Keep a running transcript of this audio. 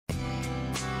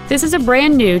This is a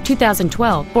brand new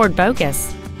 2012 Ford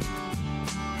Focus.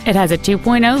 It has a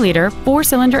 2.0-liter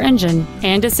four-cylinder engine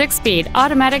and a 6-speed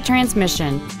automatic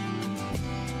transmission.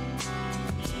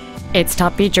 Its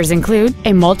top features include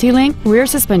a multi-link rear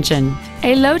suspension,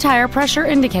 a low tire pressure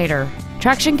indicator,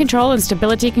 traction control and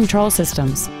stability control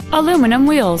systems, aluminum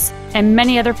wheels, and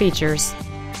many other features.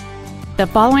 The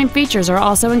following features are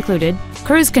also included: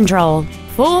 cruise control,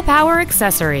 full power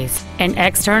accessories, an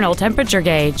external temperature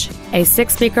gauge, a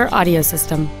 6-speaker audio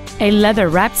system, a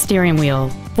leather-wrapped steering wheel,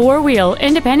 4-wheel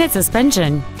independent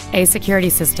suspension, a security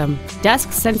system,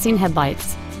 dusk sensing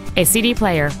headlights, a CD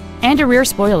player, and a rear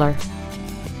spoiler.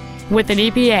 With an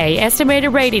EPA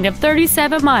estimated rating of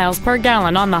 37 miles per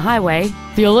gallon on the highway,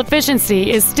 fuel efficiency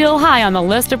is still high on the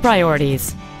list of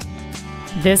priorities.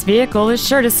 This vehicle is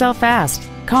sure to sell fast.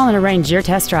 Call and arrange your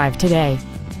test drive today.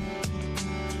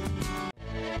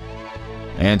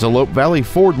 Antelope Valley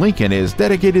Ford Lincoln is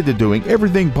dedicated to doing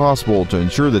everything possible to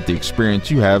ensure that the experience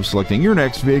you have selecting your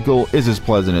next vehicle is as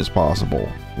pleasant as possible.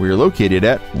 We are located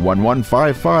at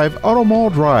 1155 Auto Mall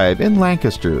Drive in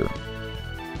Lancaster.